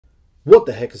What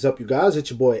the heck is up, you guys? It's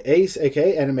your boy Ace,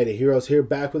 aka Animated Heroes, here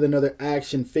back with another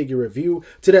action figure review.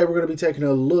 Today we're going to be taking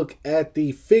a look at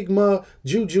the Figma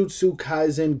Jujutsu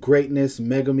Kaisen Greatness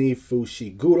Megumi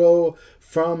Fushiguro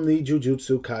from the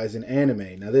Jujutsu Kaisen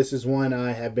anime. Now this is one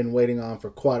I have been waiting on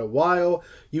for quite a while.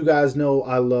 You guys know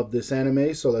I love this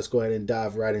anime, so let's go ahead and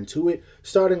dive right into it,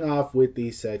 starting off with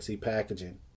the sexy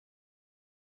packaging.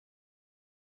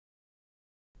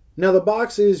 Now the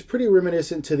box is pretty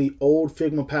reminiscent to the old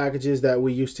Figma packages that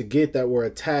we used to get that were a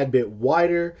tad bit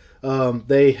wider.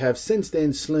 They have since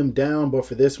then slimmed down, but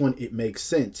for this one it makes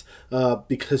sense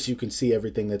because you can see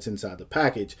everything that's inside the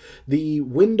package. The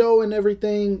window and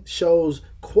everything shows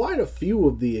quite a few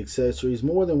of the accessories,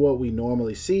 more than what we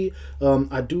normally see.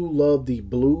 I do love the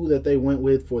blue that they went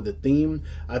with for the theme.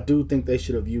 I do think they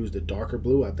should have used a darker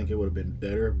blue. I think it would have been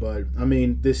better, but I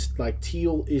mean, this like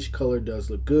teal-ish color does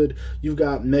look good. You've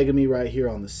got Megumi right here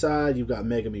on the side. You've got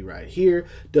Megumi right here.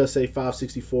 Does say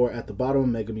 564 at the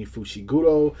bottom, Megumi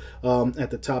Fushiguro. At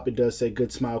the top it does say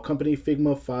Good Smile Company,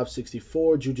 Figma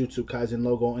 564, Jujutsu Kaisen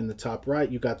logo in the top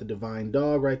right. You got the divine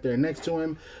dog right there next to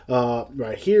him.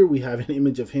 Right here we have an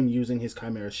image of him using his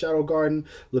Chimera Shadow Garden,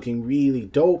 looking really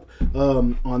dope.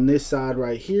 On this side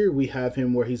right here we have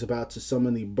him where he's about to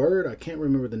summon the bird. I can't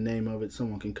remember the name of it,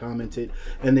 someone can comment it.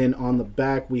 And then on the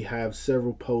back we have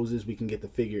several poses we can get the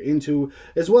figure into,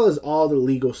 as well as all the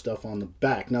legal stuff on the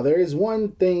back. Now there is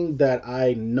one thing that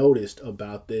I noticed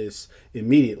about this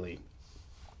immediately.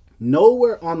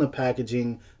 Nowhere on the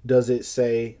packaging does it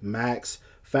say Max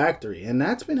Factory, and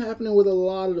that's been happening with a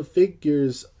lot of the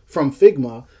figures from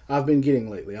Figma I've been getting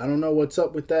lately. I don't know what's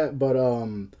up with that, but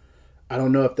I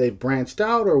don't know if they've branched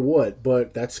out or what,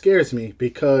 but that scares me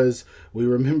because we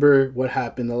remember what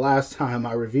happened the last time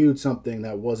I reviewed something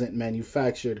that wasn't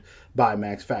manufactured by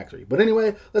Max Factory. But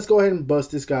anyway, let's go ahead and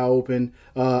bust this guy open.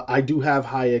 I do have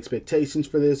high expectations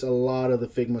for this. A lot of the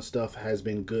Figma stuff has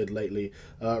been good lately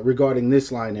regarding this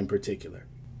line in particular.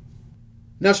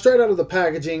 Now, straight out of the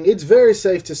packaging, it's very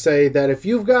safe to say that if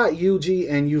you've got Yuji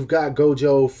and you've got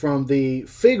Gojo from the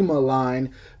Figma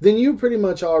line, then you pretty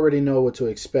much already know what to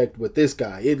expect with this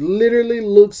guy. It literally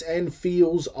looks and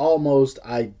feels almost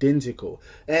identical,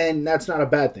 and that's not a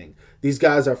bad thing. These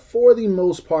guys are, for the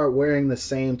most part, wearing the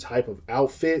same type of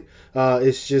outfit.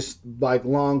 It's just like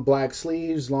long black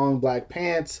sleeves, long black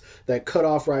pants that cut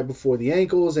off right before the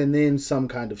ankles, and then some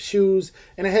kind of shoes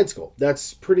and a head sculpt.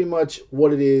 That's pretty much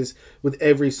what it is with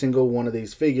every single one of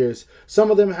these figures.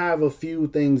 Some of them have a few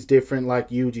things different, like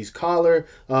Yuji's collar,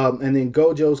 and then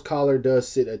Gojo's collar does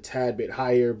sit a tad bit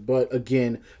higher, but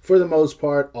again, for the most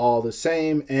part, all the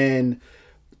same. And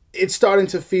it's starting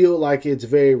to feel like it's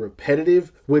very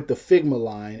repetitive with the Figma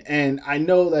line, and I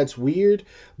know that's weird,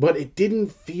 but it didn't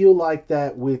feel like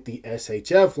that with the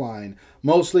SHF line,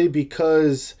 mostly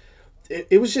because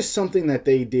it was just something that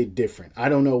they did different. I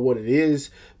don't know what it is,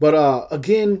 but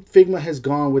again, Figma has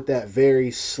gone with that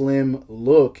very slim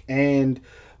look, and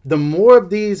the more of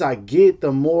these I get,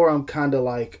 the more I'm kind of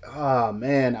like, oh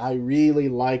man, I really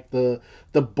like the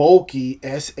bulky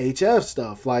SHF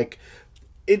stuff. Like,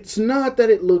 it's not that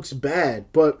it looks bad,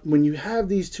 but when you have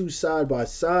these two side by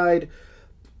side,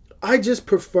 I just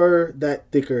prefer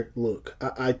that thicker look.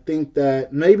 I think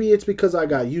that maybe it's because I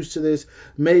got used to this.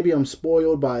 Maybe I'm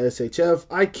spoiled by SHF.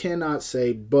 I cannot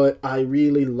say, but I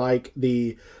really like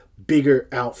the bigger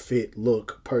outfit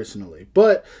look personally.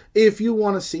 But if you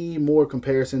want to see more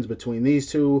comparisons between these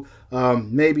two,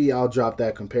 maybe I'll drop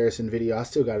that comparison video. I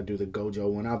still got to do the Gojo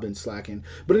one. I've been slacking.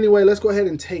 But anyway, let's go ahead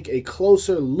and take a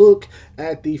closer look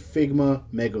at the Figma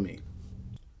Megumi.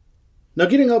 Now,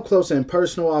 getting up close and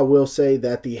personal, I will say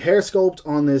that the hair sculpt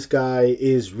on this guy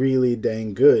is really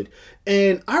dang good.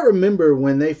 And I remember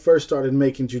when they first started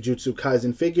making Jujutsu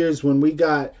Kaisen figures, when we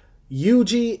got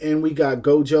Yuji and we got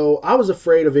Gojo, I was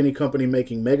afraid of any company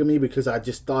making Megumi because I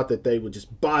just thought that they would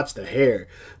just botch the hair.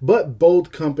 But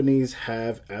both companies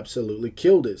have absolutely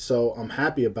killed it, so I'm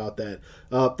happy about that.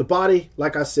 The body,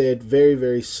 like I said, very,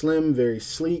 very slim, very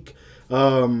sleek.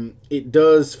 It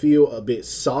does feel a bit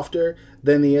softer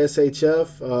than the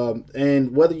SHF,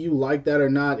 and whether you like that or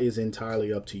not is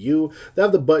entirely up to you. They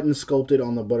have the button sculpted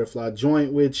on the butterfly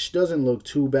joint, which doesn't look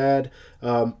too bad,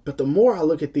 but the more I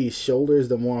look at these shoulders,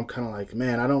 the more I'm kind of like,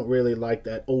 man, I don't really like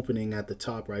that opening at the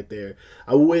top right there.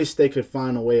 I wish they could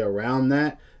find a way around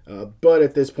that. But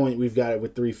at this point, we've got it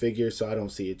with 3 figures, so I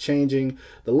don't see it changing.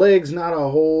 The legs, not a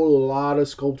whole lot of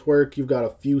sculpt work. You've got a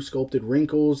few sculpted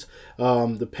wrinkles.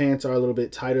 The pants are a little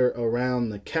bit tighter around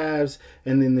the calves,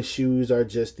 and then the shoes are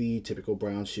just the typical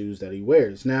brown shoes that he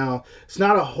wears. Now, it's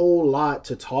not a whole lot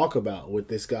to talk about with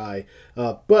this guy,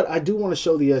 but I do want to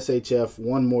show the SHF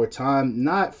one more time,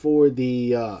 not for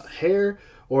the hair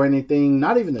or anything,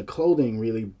 not even the clothing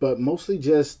really, but mostly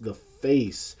just the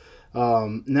face.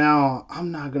 Now, I'm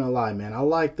not gonna lie, man, I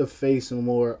like the face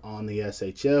more on the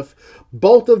SHF.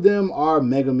 Both of them are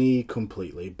Megumi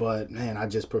completely, but man, I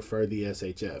just prefer the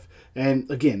SHF.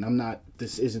 And again,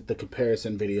 this isn't the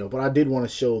comparison video, but I did want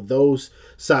to show those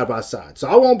side by side. So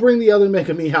I won't bring the other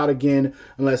Megumi out again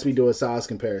unless we do a size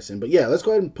comparison. But yeah, let's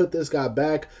go ahead and put this guy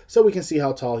back so we can see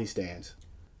how tall he stands.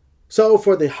 So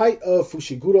for the height of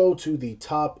Fushiguro to the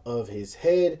top of his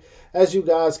head, as you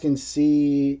guys can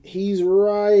see, he's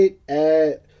right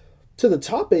at, to the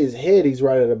top of his head, he's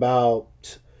right at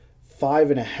about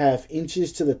 5.5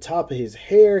 inches. To the top of his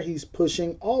hair, he's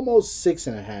pushing almost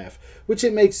 6.5, which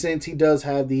it makes sense. He does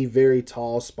have the very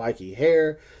tall, spiky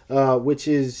hair, which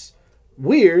is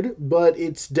weird, but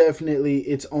it's definitely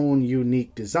its own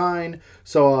unique design.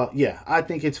 So yeah, I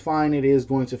think it's fine. It is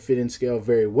going to fit in scale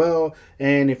very well,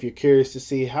 and if you're curious to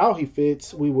see how he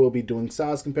fits, we will be doing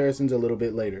size comparisons a little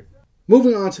bit later.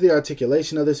 Moving on to the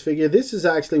articulation of this figure, this is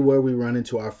actually where we run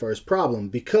into our first problem,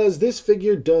 because this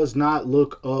figure does not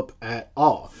look up at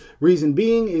all. Reason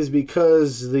being is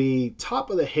because the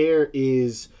top of the hair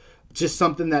is just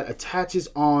something that attaches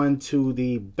on to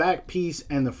the back piece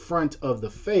and the front of the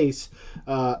face,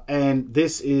 and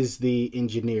this is the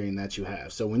engineering that you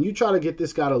have. So when you try to get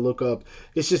this guy to look up,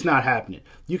 it's just not happening.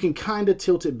 You can kind of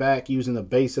tilt it back using the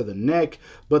base of the neck,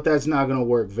 but that's not going to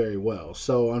work very well.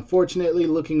 So unfortunately,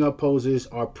 looking up poses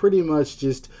are pretty much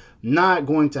just not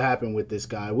going to happen with this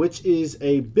guy, which is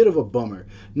a bit of a bummer.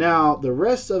 Now, the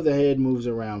rest of the head moves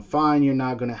around fine. You're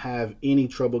not going to have any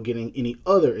trouble getting any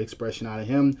other expression out of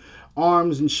him.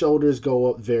 Arms and shoulders go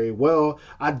up very well.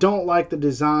 I don't like the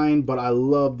design, but I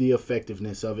love the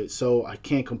effectiveness of it, so I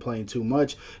can't complain too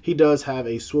much. He does have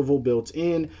a swivel built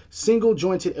in, single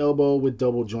jointed elbow with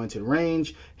double jointed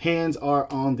range. Hands are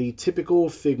on the typical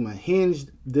Figma hinge.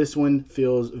 This one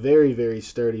feels very, very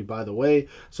sturdy, by the way,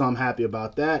 so I'm happy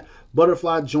about that.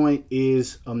 Butterfly joint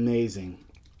is amazing.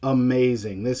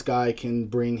 Amazing. This guy can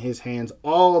bring his hands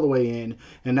all the way in,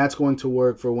 and that's going to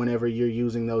work for whenever you're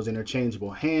using those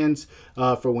interchangeable hands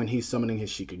for when he's summoning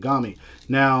his Shikigami.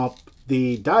 Now,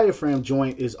 the diaphragm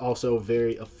joint is also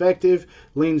very effective.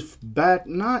 Leans back,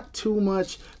 not too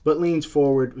much, but leans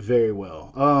forward very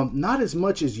well. Not as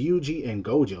much as Yuji and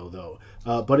Gojo, though.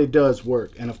 But it does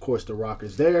work. And of course, the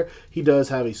rocker's there. He does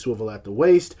have a swivel at the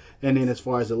waist. And then as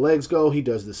far as the legs go, he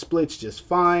does the splits just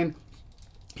fine.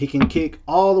 He can kick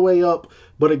all the way up,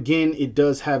 but again, it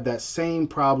does have that same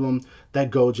problem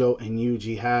that Gojo and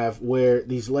Yuji have, where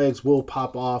these legs will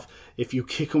pop off if you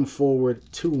kick them forward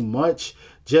too much,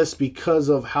 just because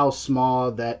of how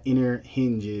small that inner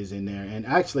hinge is in there. And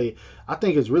actually, I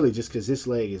think it's really just because this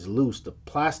leg is loose. The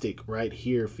plastic right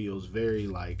here feels very,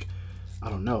 like, I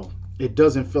don't know. It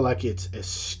doesn't feel like it's as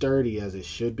sturdy as it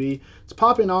should be. It's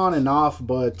popping on and off,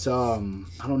 but I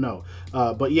don't know.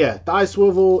 But yeah, thigh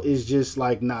swivel is just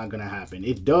like not gonna happen.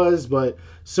 It does, but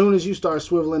soon as you start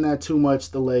swiveling that too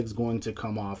much, the leg's going to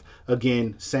come off.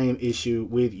 Again, same issue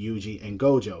with Yuji and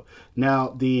Gojo.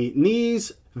 Now, the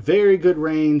knees, very good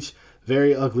range.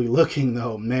 Very ugly looking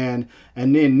though, man.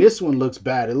 And then this one looks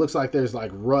bad. It looks like there's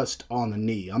like rust on the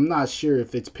knee. I'm not sure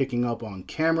if it's picking up on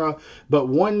camera, but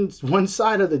one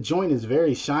side of the joint is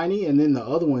very shiny, and then the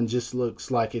other one just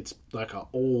looks like it's like an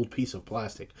old piece of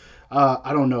plastic.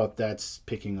 I don't know if that's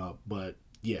picking up, but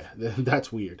yeah,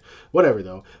 that's weird. Whatever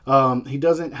though. He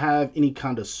doesn't have any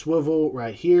kind of swivel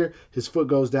right here. His foot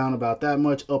goes down about that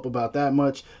much, up about that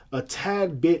much, a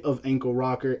tad bit of ankle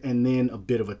rocker, and then a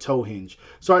bit of a toe hinge.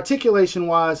 So articulation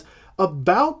wise,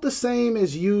 about the same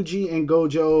as Yuji and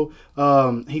Gojo.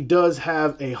 He does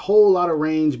have a whole lot of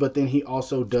range, but then he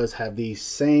also does have these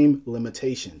same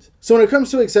limitations. So when it comes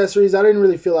to accessories, I didn't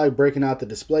really feel like breaking out the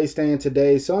display stand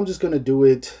today, so I'm just going to do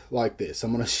it like this.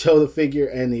 I'm going to show the figure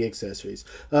and the accessories.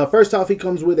 First off, he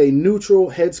comes with a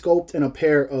neutral head sculpt and a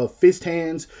pair of fist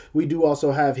hands. We do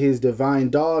also have his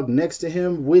divine dog next to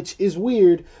him, which is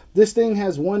weird. This thing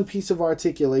has one piece of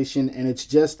articulation and it's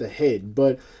just the head,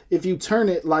 but if you turn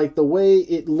it, like, the way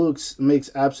it looks makes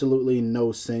absolutely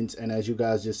no sense. And as you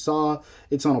guys just saw,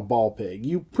 it's on a ball peg.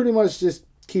 You pretty much just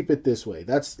keep it this way.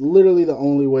 That's literally the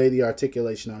only way the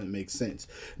articulation on it makes sense.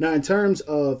 Now, in terms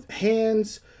of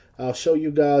hands, I'll show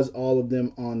you guys all of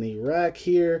them on the rack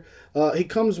here. He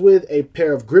comes with a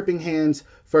pair of gripping hands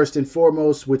first and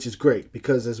foremost, which is great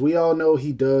because as we all know,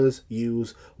 he does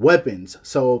use weapons.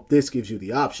 So this gives you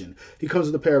the option. He comes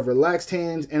with a pair of relaxed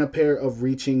hands and a pair of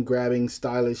reaching, grabbing,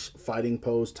 stylish fighting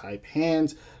pose type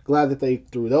hands. Glad that they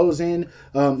threw those in.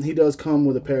 He does come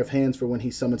with a pair of hands for when he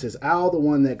summons his owl, the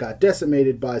one that got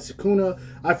decimated by Sukuna.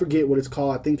 I forget what it's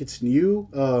called. I think it's new.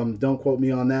 Don't quote me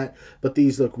on that, but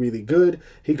these look really good.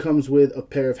 He comes with a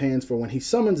pair of hands for when he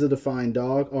summons the divine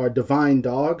dog. I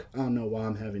don't know why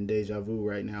I'm having deja vu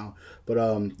right now, but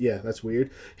yeah, that's weird.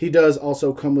 He does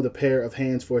also come with a pair of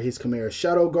hands for his Chimera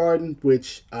Shadow Garden,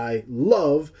 which I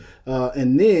love.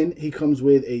 And then he comes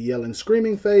with a yelling,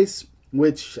 screaming face,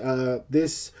 which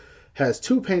this has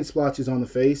 2 paint splotches on the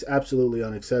face. Absolutely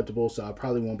unacceptable, so I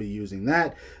probably won't be using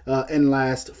that. And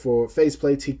last, for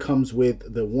faceplates, he comes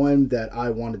with the one that I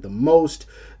wanted the most,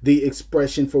 the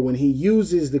expression for when he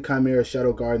uses the Chimera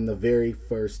Shadow Garden the very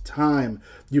first time.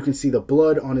 You can see the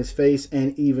blood on his face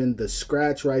and even the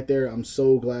scratch right there. I'm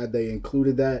so glad they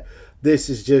included that.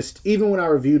 This is just, even when I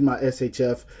reviewed my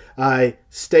SHF, I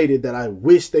stated that I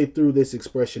wish they threw this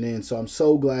expression in, so I'm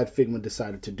so glad Figma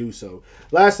decided to do so.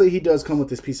 Lastly, he does come with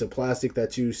this piece of plastic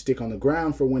that you stick on the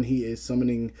ground for when he is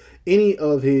summoning any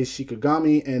of his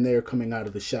Shikigami and they're coming out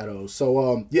of the shadows.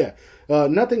 So, yeah,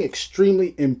 nothing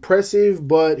extremely impressive,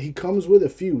 but he comes with a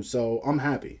few, so I'm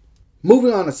happy.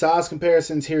 Moving on to size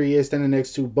comparisons, here he is standing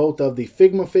next to both of the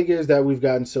Figma figures that we've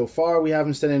gotten so far. We have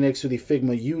him standing next to the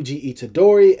Figma Yuji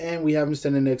Itadori, and we have him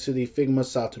standing next to the Figma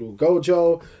Satoru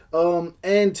Gojo.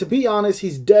 And to be honest,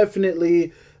 he's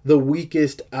definitely the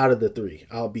weakest out of the 3.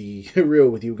 I'll be real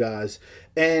with you guys.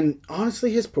 And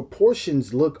honestly, his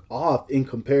proportions look off in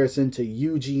comparison to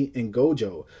Yuji and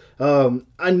Gojo.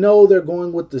 I know they're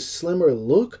going with the slimmer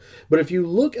look, but if you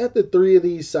look at the 3 of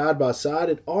these side by side,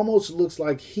 it almost looks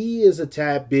like he is a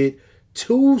tad bit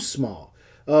too small.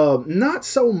 Not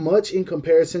so much in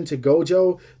comparison to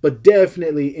Gojo, but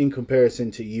definitely in comparison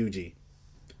to Yuji.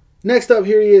 Next up,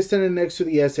 here he is standing next to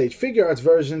the SH Figuarts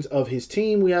versions of his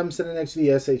team. We have him standing next to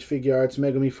the SH Figuarts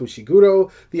Megumi Fushiguro,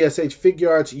 the SH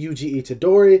Figuarts Yuji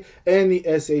Itadori, and the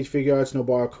SH Figuarts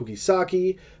Nobara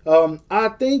Kugisaki. I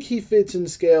think he fits in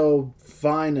scale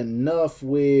fine enough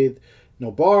with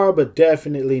Nobara, but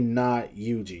definitely not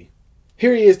Yuji.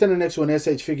 Here he is standing next to an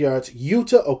SH Figuarts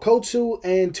Yuta Okotsu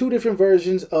and 2 different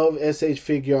versions of SH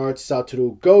Figuarts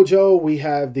Satoru Gojo. We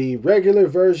have the regular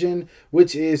version,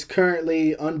 which is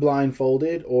currently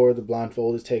unblindfolded, or the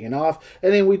blindfold is taken off.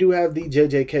 And then we do have the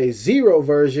JJK Zero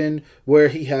version, where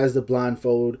he has the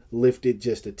blindfold lifted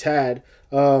just a tad.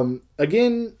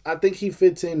 Again, I think he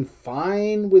fits in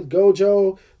fine with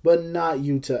Gojo, but not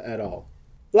Yuta at all.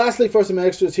 Lastly, for some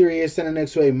extras, here he is standing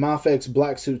next to a Mafex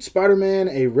Black Suit Spider-Man,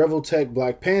 a Revoltech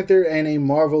Black Panther, and a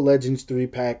Marvel Legends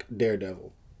 3-pack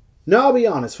Daredevil. Now, I'll be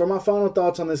honest, for my final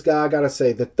thoughts on this guy, I gotta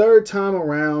say, the 3rd time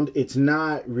around, it's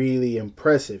not really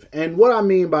impressive. And what I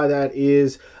mean by that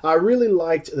is, I really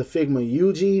liked the Figma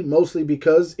Yuji, mostly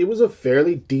because it was a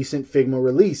fairly decent Figma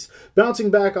release.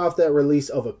 Bouncing back off that release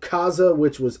of Akaza,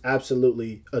 which was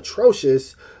absolutely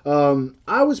atrocious,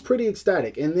 I was pretty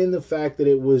ecstatic. And then the fact that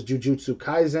it was Jujutsu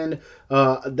Kaisen,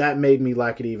 that made me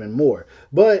like it even more.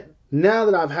 But now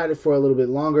that I've had it for a little bit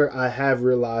longer, I have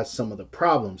realized some of the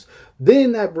problems.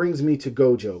 Then that brings me to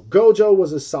Gojo. Gojo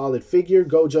was a solid figure.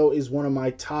 Gojo is one of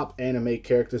my top anime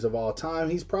characters of all time.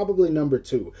 He's probably number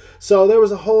 2. So there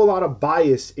was a whole lot of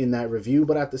bias in that review,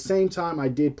 but at the same time, I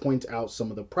did point out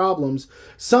some of the problems.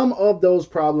 Some of those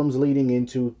problems leading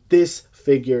into this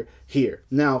figure here.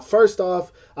 Now, first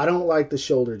off, I don't like the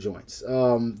shoulder joints.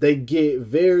 They get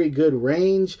very good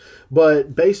range,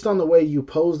 but based on the way you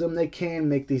pose them, they can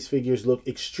make these figures look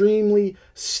extremely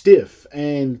stiff,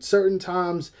 and certain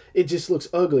times it just looks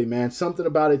ugly, man. Something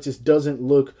about it just doesn't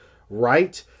look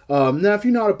right. Now, if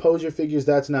you know how to pose your figures,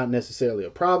 that's not necessarily a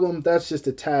problem. That's just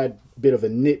a tad bit of a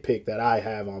nitpick that I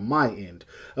have on my end.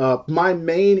 My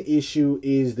main issue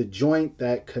is the joint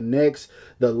that connects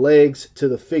the legs to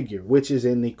the figure, which is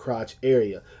in the crotch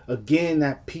area. Again,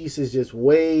 that piece is just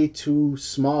way too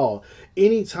small.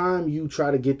 Anytime you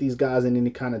try to get these guys in any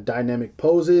kind of dynamic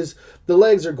poses, the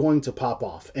legs are going to pop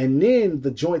off. And then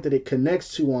the joint that it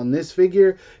connects to on this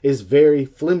figure is very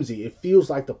flimsy. It feels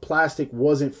like the plastic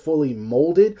wasn't fully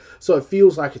molded, so it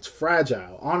feels like it's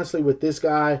fragile. Honestly, with this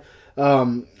guy,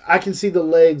 I can see the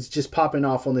legs just popping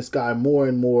off on this guy more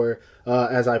and more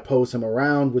as I pose him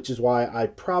around, which is why I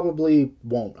probably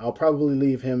won't. I'll probably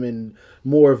leave him in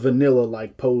more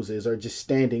vanilla-like poses or just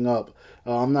standing up.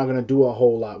 I'm not going to do a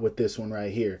whole lot with this one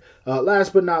right here.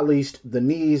 Last but not least, the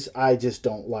knees. I just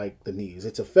don't like the knees.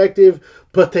 It's effective,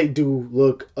 but they do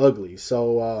look ugly.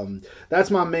 So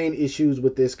that's my main issues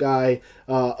with this guy.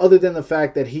 Other than the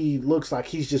fact that he looks like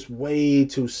he's just way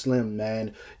too slim,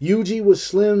 man. Yuji was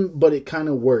slim, but it kind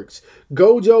of works.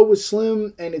 Gojo was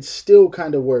slim, and it still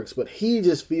kind of works. But he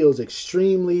just feels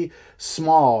extremely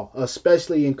small,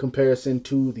 especially in comparison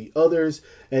to the others.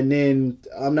 And then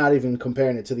I'm not even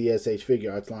comparing it to the SH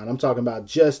Figure Arts line. I'm talking about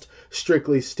just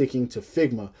strictly sticking to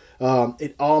Figma.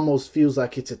 It almost feels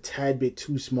like it's a tad bit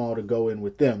too small to go in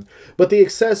with them. But the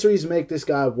accessories make this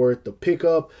guy worth the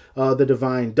pickup. The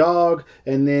Divine Dog,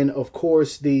 and then of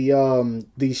course the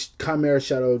Chimera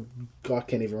Shadow. I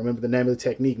can't even remember the name of the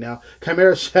technique now.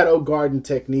 Chimera Shadow Garden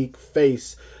technique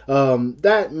face.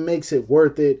 That makes it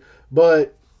worth it,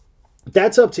 but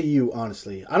that's up to you,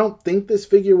 honestly. I don't think this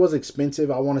figure was expensive.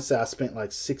 I want to say I spent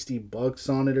like $60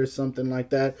 on it or something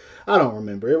like that. I don't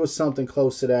remember. It was something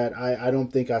close to that. I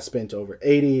don't think I spent over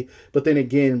 80. But then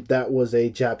again, that was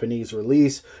a Japanese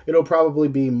release. It'll probably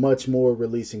be much more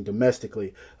releasing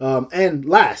domestically. And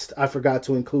last, I forgot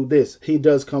to include this. He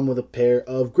does come with a pair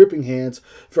of gripping hands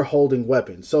for holding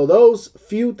weapons. So those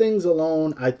few things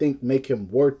alone, I think, make him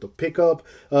worth the pickup.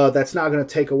 That's not going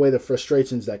to take away the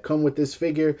frustrations that come with this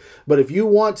figure. But if you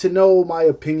want to know my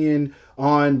opinion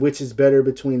on which is better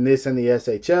between this and the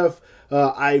SHF,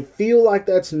 I feel like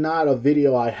that's not a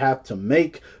video I have to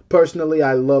make. Personally,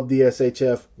 I love the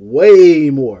SHF way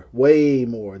more.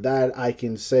 That I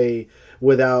can say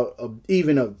without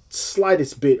even a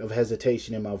slightest bit of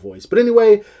hesitation in my voice. But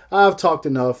anyway, I've talked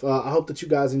enough. I hope that you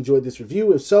guys enjoyed this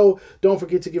review. If so, don't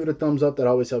forget to give it a thumbs up. That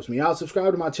always helps me out.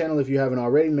 Subscribe to my channel if you haven't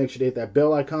already. Make sure to hit that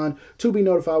bell icon to be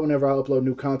notified whenever I upload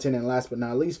new content. And last but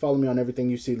not least, follow me on everything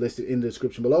you see listed in the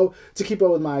description below to keep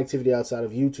up with my activity outside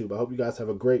of YouTube. I hope you guys have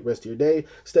a great rest of your day.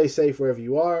 Stay safe wherever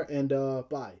you are, and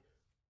bye.